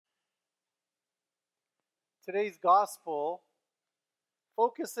Today's gospel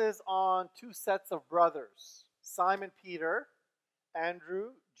focuses on two sets of brothers, Simon Peter,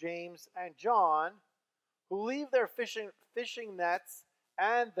 Andrew, James, and John, who leave their fishing nets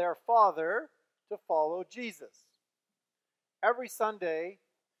and their father to follow Jesus. Every Sunday,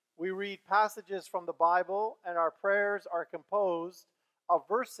 we read passages from the Bible, and our prayers are composed of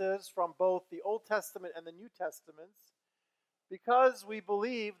verses from both the Old Testament and the New Testaments, because we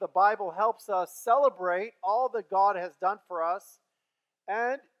believe the Bible helps us celebrate all that God has done for us,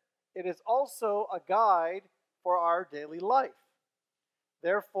 and it is also a guide for our daily life.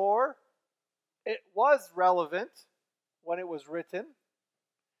 Therefore, it was relevant when it was written.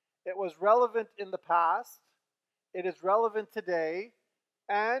 It was relevant in the past. It is relevant today,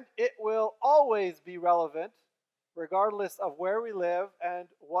 and it will always be relevant regardless of where we live and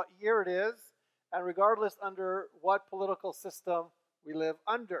what year it is, and regardless under what political system we live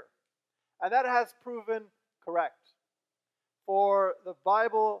under. And that has proven correct. For the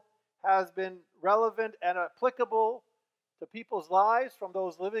Bible has been relevant and applicable to people's lives, from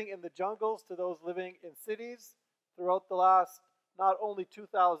those living in the jungles to those living in cities, throughout the last not only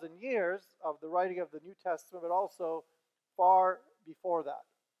 2,000 years of the writing of the New Testament, but also far before that.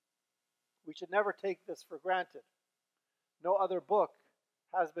 We should never take this for granted. No other book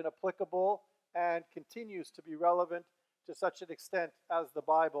has been applicable and continues to be relevant to such an extent as the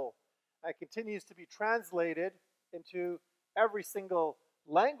Bible, and continues to be translated into every single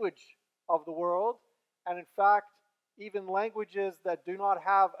language of the world, and in fact, even languages that do not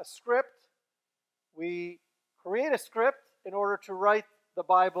have a script, we create a script in order to write the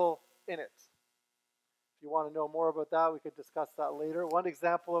Bible in it. If you want to know more about that, we could discuss that later. One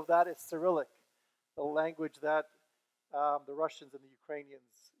example of that is Cyrillic, the language that the Russians and the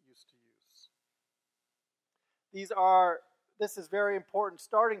Ukrainians used to use. This is very important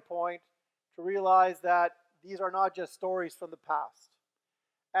starting point to realize that these are not just stories from the past.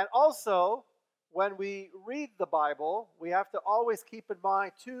 And also, when we read the Bible, we have to always keep in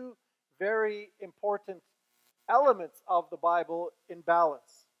mind two very important elements of the Bible in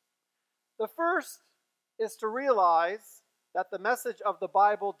balance. The first is to realize that the message of the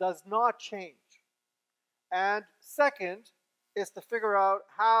Bible does not change. And second is to figure out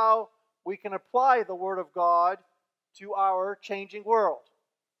how we can apply the Word of God to our changing world.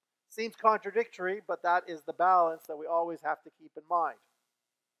 Seems contradictory, but that is the balance that we always have to keep in mind.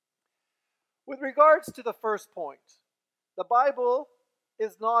 With regards to the first point, the Bible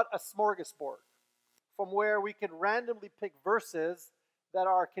is not a smorgasbord from where we can randomly pick verses that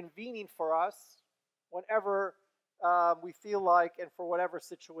are convenient for us whenever we feel like and for whatever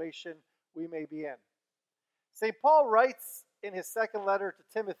situation we may be in. St. Paul writes in his second letter to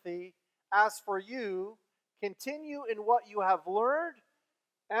Timothy, "As for you, continue in what you have learned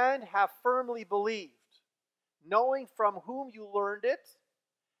and have firmly believed, knowing from whom you learned it,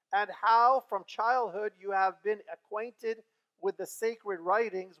 and how from childhood you have been acquainted with the sacred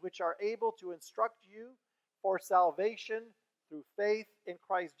writings, which are able to instruct you for salvation through faith in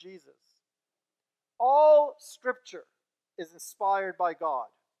Christ Jesus. All Scripture is inspired by God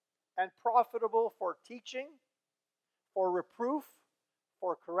and profitable for teaching, for reproof,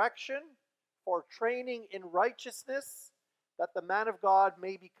 for correction, for training in righteousness, that the man of God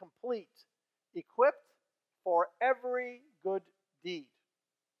may be complete, equipped for every good deed."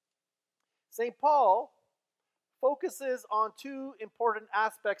 St. Paul focuses on two important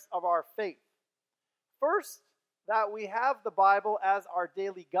aspects of our faith. First, that we have the Bible as our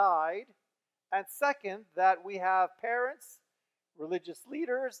daily guide, and second, that we have parents, religious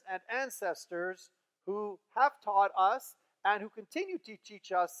leaders, and ancestors who have taught us and who continue to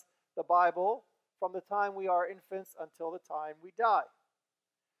teach us the Bible from the time we are infants until the time we die.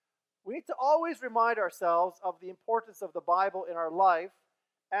 We need to always remind ourselves of the importance of the Bible in our life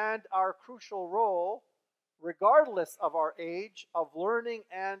and our crucial role, regardless of our age, of learning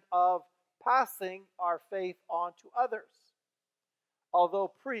and of passing our faith on to others. Although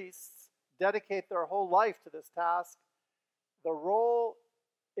priests dedicate their whole life to this task, the role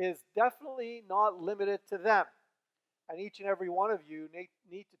is definitely not limited to them. And each and every one of you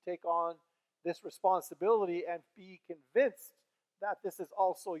need to take on this responsibility and be convinced that this is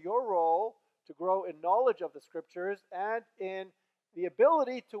also your role to grow in knowledge of the Scriptures and in the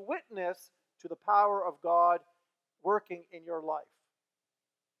ability to witness to the power of God working in your life.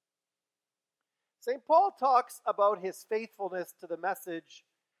 St. Paul talks about his faithfulness to the message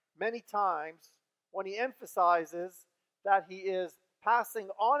many times when he emphasizes that he is passing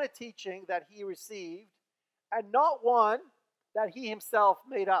on a teaching that he received and not one that he himself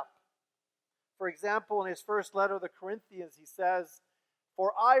made up. For example, in his first letter to the Corinthians, he says,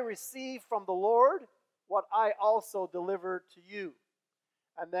 "For I received from the Lord what I also delivered to you.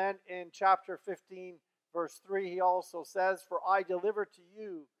 And then in chapter 15, verse 3, he also says, for I delivered to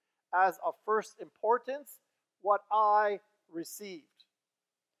you as of first importance what I received.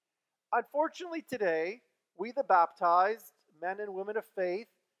 Unfortunately, today, we, the baptized men and women of faith,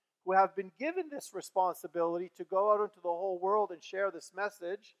 who have been given this responsibility to go out into the whole world and share this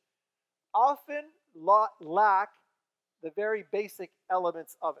message, often lack the very basic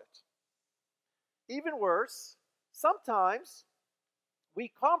elements of it. Even worse, sometimes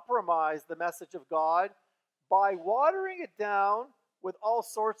we compromise the message of God by watering it down with all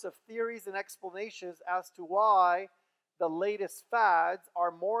sorts of theories and explanations as to why the latest fads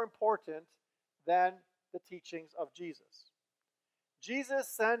are more important than the teachings of Jesus. Jesus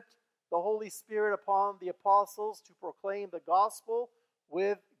sent the Holy Spirit upon the apostles to proclaim the gospel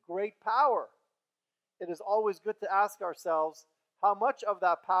with great power. It is always good to ask ourselves how much of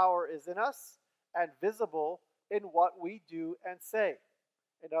that power is in us and visible in what we do and say.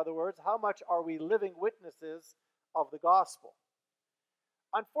 In other words, how much are we living witnesses of the gospel?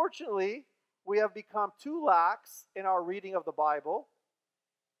 Unfortunately, we have become too lax in our reading of the Bible,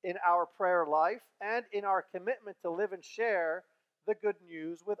 in our prayer life, and in our commitment to live and share the good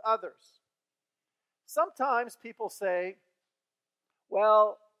news with others. Sometimes people say,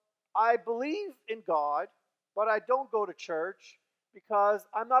 well, I believe in God, but I don't go to church because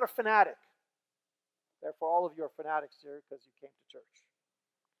I'm not a fanatic. Therefore, all of you are fanatics here because you came to church.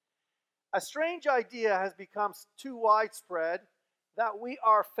 A strange idea has become too widespread that we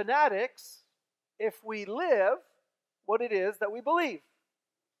are fanatics if we live what it is that we believe.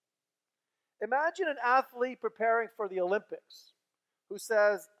 Imagine an athlete preparing for the Olympics who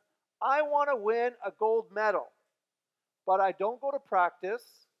says, I want to win a gold medal, but I don't go to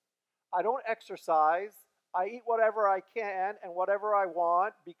practice, I don't exercise, I eat whatever I can and whatever I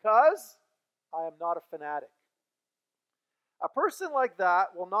want because I am not a fanatic. A person like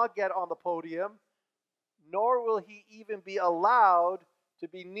that will not get on the podium, nor will he even be allowed to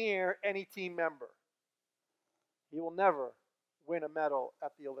be near any team member. He will never win a medal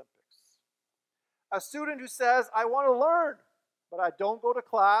at the Olympics. A student who says, I want to learn, but I don't go to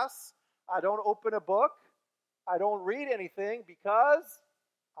class, I don't open a book, I don't read anything because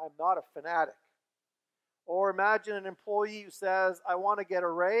I'm not a fanatic. Or imagine an employee who says, I want to get a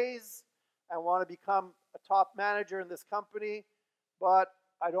raise, I want to become a top manager in this company, but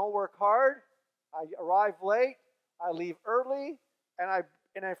I don't work hard, I arrive late, I leave early, and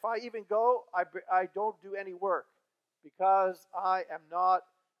if I even go, I don't do any work because I am not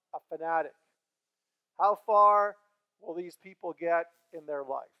a fanatic. How far will these people get in their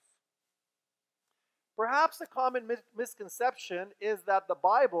life? Perhaps a common misconception is that the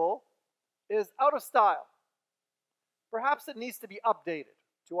Bible is out of style. Perhaps it needs to be updated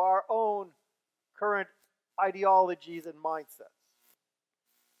to our own current ideologies and mindsets.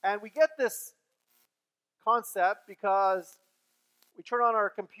 And we get this concept because we turn on our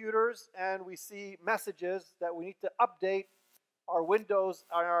computers and we see messages that we need to update our Windows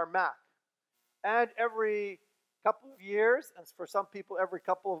on our Mac. And every couple of years, and for some people every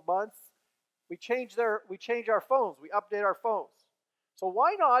couple of months, we change our phones, we update our phones. So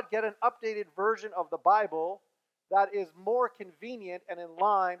why not get an updated version of the Bible that is more convenient and in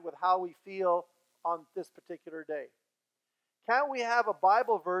line with how we feel on this particular day? Can't we have a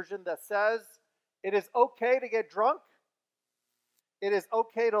Bible version that says it is okay to get drunk, it is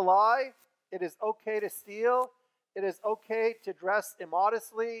okay to lie, it is okay to steal, it is okay to dress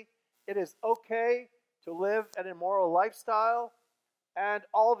immodestly, it is okay to live an immoral lifestyle, and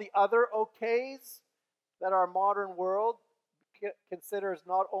all the other okays that our modern world considers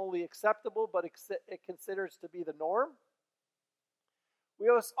not only acceptable, but it considers to be the norm? We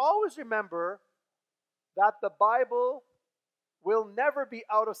must always remember that the Bible will never be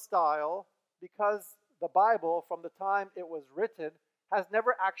out of style because the Bible, from the time it was written, has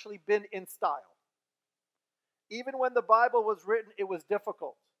never actually been in style. Even when the Bible was written, it was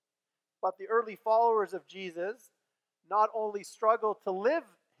difficult. But the early followers of Jesus not only struggled to live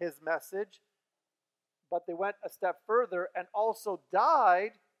his message, but they went a step further and also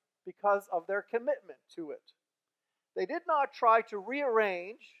died because of their commitment to it. They did not try to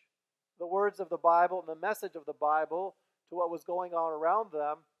rearrange the words of the Bible and the message of the Bible to what was going on around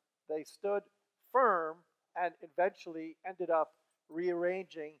them. They stood firm and eventually ended up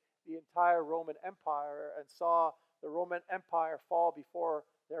rearranging the entire Roman Empire and saw the Roman Empire fall before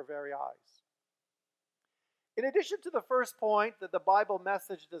their very eyes. In addition to the first point that the Bible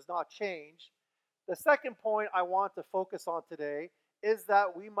message does not change, the second point I want to focus on today is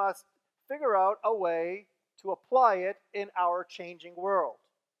that we must figure out a way to apply it in our changing world.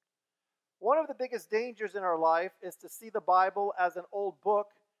 One of the biggest dangers in our life is to see the Bible as an old book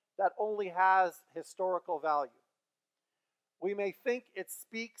that only has historical value. We may think it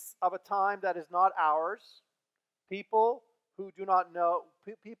speaks of a time that is not ours, people who do not know,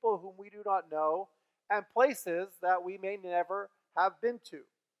 people whom we do not know, and places that we may never have been to.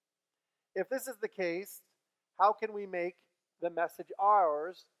 If this is the case, how can we make the message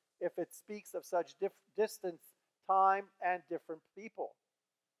ours if it speaks of such distance, time, and different people?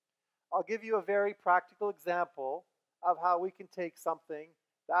 I'll give you a very practical example of how we can take something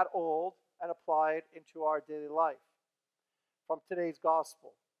that old and apply it into our daily life from today's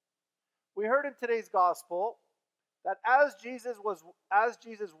gospel. We heard in today's gospel that as Jesus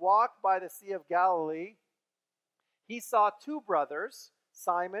walked by the Sea of Galilee, he saw two brothers,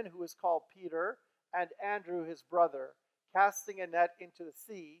 Simon, who is called Peter, and Andrew, his brother, casting a net into the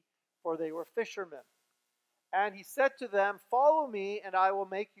sea, for they were fishermen. And he said to them, "Follow me, and I will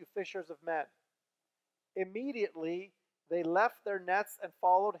make you fishers of men." Immediately they left their nets and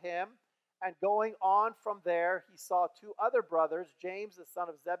followed him. And going on from there, he saw two other brothers, James the son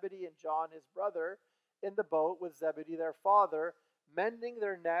of Zebedee and John his brother, in the boat with Zebedee their father, mending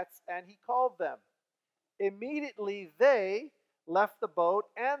their nets, and he called them. Immediately they left the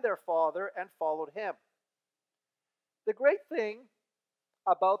boat and their father and followed him. The great thing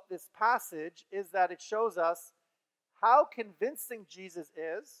about this passage is that it shows us how convincing Jesus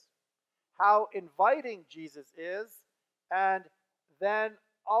is, how inviting Jesus is, and then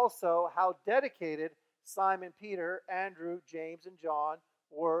also how dedicated Simon Peter, Andrew, James, and John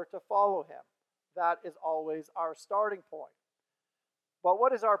were to follow him. That is always our starting point. But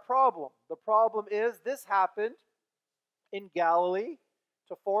what is our problem? The problem is this happened in Galilee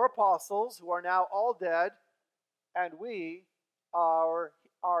to four apostles who are now all dead, and we are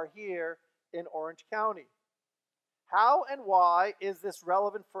here in Orange County. How and why is this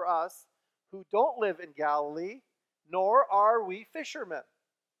relevant for us who don't live in Galilee, nor are we fishermen?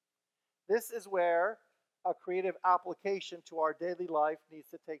 This is where a creative application to our daily life needs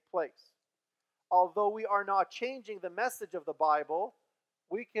to take place. Although we are not changing the message of the Bible,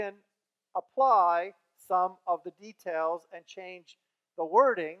 we can apply some of the details and change the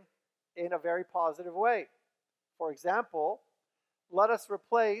wording in a very positive way. For example, let us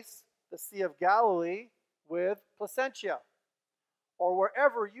replace the Sea of Galilee with Placentia, or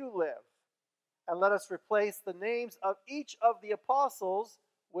wherever you live, and let us replace the names of each of the apostles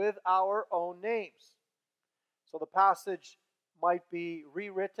with our own names. So the passage might be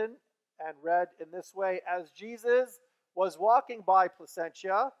rewritten and read in this way: as Jesus was walking by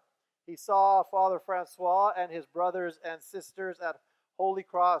Placentia, he saw Father Francois and his brothers and sisters at Holy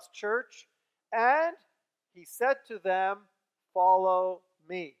Cross Church, and he said to them, "Follow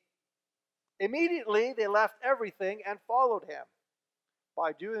me." Immediately they left everything and followed him.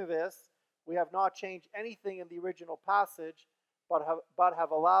 By doing this, we have not changed anything in the original passage, but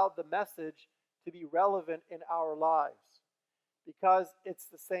have allowed the message to be relevant in our lives. Because it's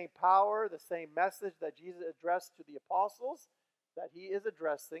the same power, the same message that Jesus addressed to the apostles, that he is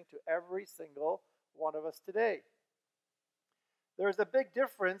addressing to every single one of us today. There's a big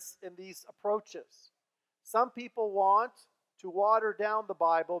difference in these approaches. Some people want to water down the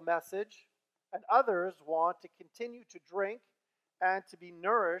Bible message, and others want to continue to drink and to be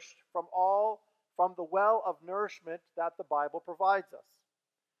nourished from the well of nourishment that the Bible provides us.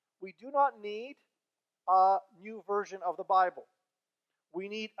 We do not need a new version of the Bible. We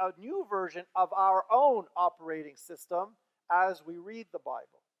need a new version of our own operating system as we read the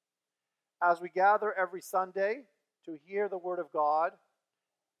Bible. As we gather every Sunday to hear the Word of God,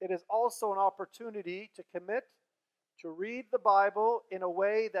 it is also an opportunity to commit to read the Bible in a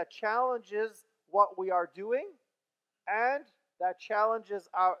way that challenges what we are doing and that challenges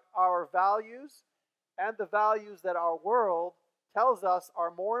our values and the values that our world tells us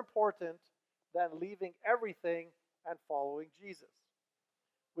are more important than leaving everything and following Jesus.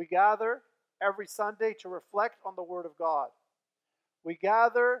 We gather every Sunday to reflect on the Word of God. We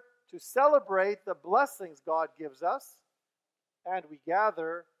gather to celebrate the blessings God gives us, and we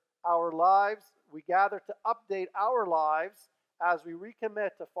gather to update our lives as we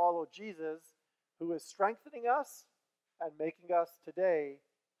recommit to follow Jesus, who is strengthening us and making us today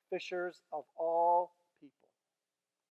fishers of all